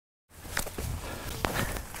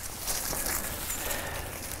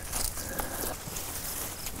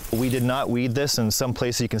We did not weed this. In some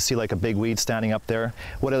places you can see like a big weed standing up there.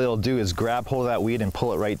 What it'll do is grab hold of that weed and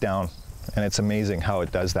pull it right down. And it's amazing how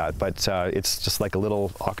it does that, but it's just like a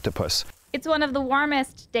little octopus. It's one of the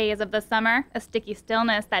warmest days of the summer, a sticky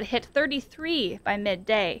stillness that hit 33 by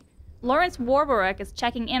midday. Lawrence Warwaruk is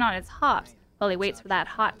checking in on his hops while he waits for that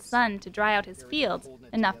hot sun to dry out his fields,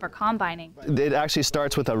 enough for combining. It actually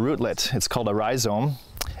starts with a rootlet. It's called a rhizome,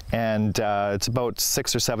 and it's about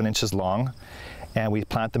 6 or 7 inches long. And we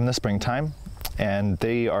plant them in the springtime, and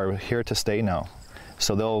they are here to stay now.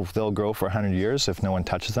 So they'll grow for 100 years if no one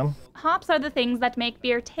touches them. Hops are the things that make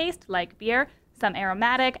beer taste like beer, some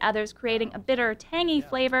aromatic, others creating a bitter, tangy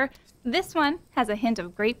flavor. This one has a hint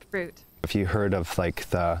of grapefruit. If you heard of like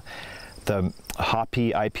the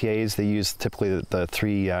hoppy IPAs, they use typically the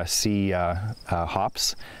 3C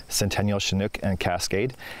hops, Centennial, Chinook, and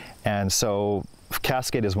Cascade. And so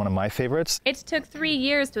Cascade is one of my favorites. It took 3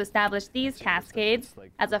 years to establish these Cascades.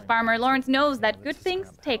 As a farmer, Lawrence knows that good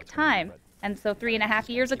things take time. And so 3.5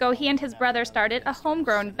 years ago, he and his brother started a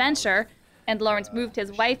homegrown venture. And Lawrence moved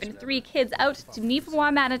his wife and 3 kids out to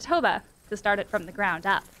Neepawa, Manitoba to start it from the ground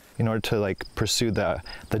up. In order to like pursue the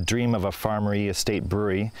dream of a farmery estate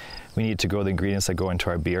brewery, we needed to grow the ingredients that go into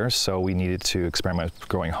our beer. So we needed to experiment with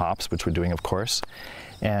growing hops, which we're doing, of course,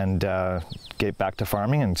 and get back to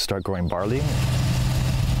farming and start growing barley.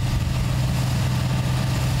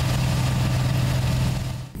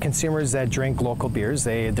 Consumers that drink local beers,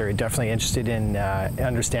 they're definitely interested in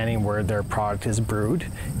understanding where their product is brewed,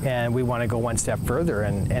 and we want to go one step further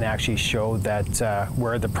and actually show that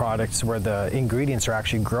where the ingredients are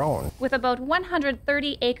actually grown. With about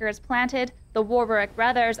 130 acres planted, the Warwaruk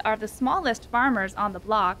brothers are the smallest farmers on the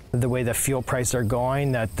block. The way the fuel prices are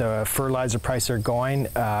going, that the fertilizer prices are going,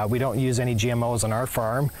 we don't use any GMOs on our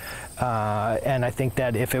farm. And I think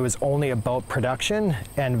that if it was only about production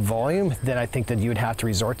and volume, then I think that you would have to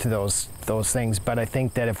resort to those things. But I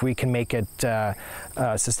think that if we can make it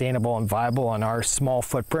sustainable and viable on our small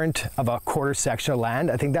footprint of a quarter section of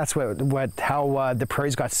land, I think that's how the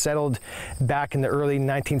prairies got settled back in the early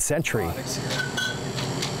 19th century.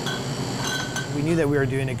 We knew that we were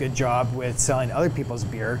doing a good job with selling other people's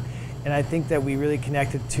beer, and I think that we really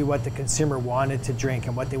connected to what the consumer wanted to drink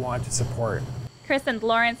and what they wanted to support. Chris and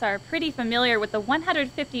Lawrence are pretty familiar with the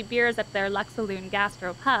 150 beers at their Lux Saloon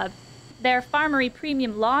Gastro Pub. Their Farmery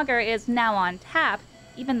Premium Lager is now on tap,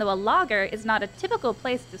 even though a lager is not a typical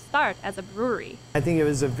place to start as a brewery. I think it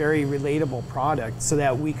was a very relatable product so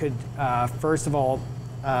that we could, first of all,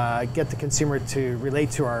 get the consumer to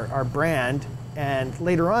relate to our brand. And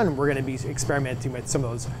later on, we're going to be experimenting with some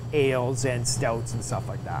of those ales and stouts and stuff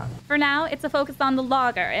like that. For now, it's a focus on the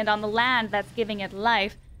lager and on the land that's giving it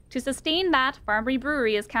life. To sustain that, Farmery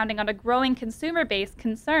Brewery is counting on a growing consumer base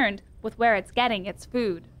concerned with where it's getting its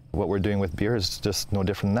food. What we're doing with beer is just no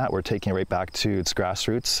different than that. We're taking it right back to its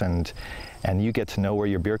grassroots, and you get to know where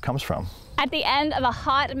your beer comes from. At the end of a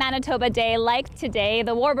hot Manitoba day like today,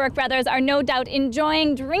 the Warwaruk brothers are no doubt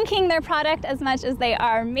enjoying drinking their product as much as they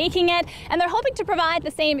are making it, and they're hoping to provide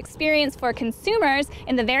the same experience for consumers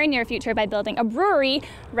in the very near future by building a brewery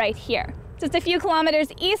right here. Just a few kilometers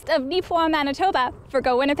east of Neepawa, Manitoba. For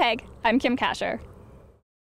Go Winnipeg, I'm Kim Kasher.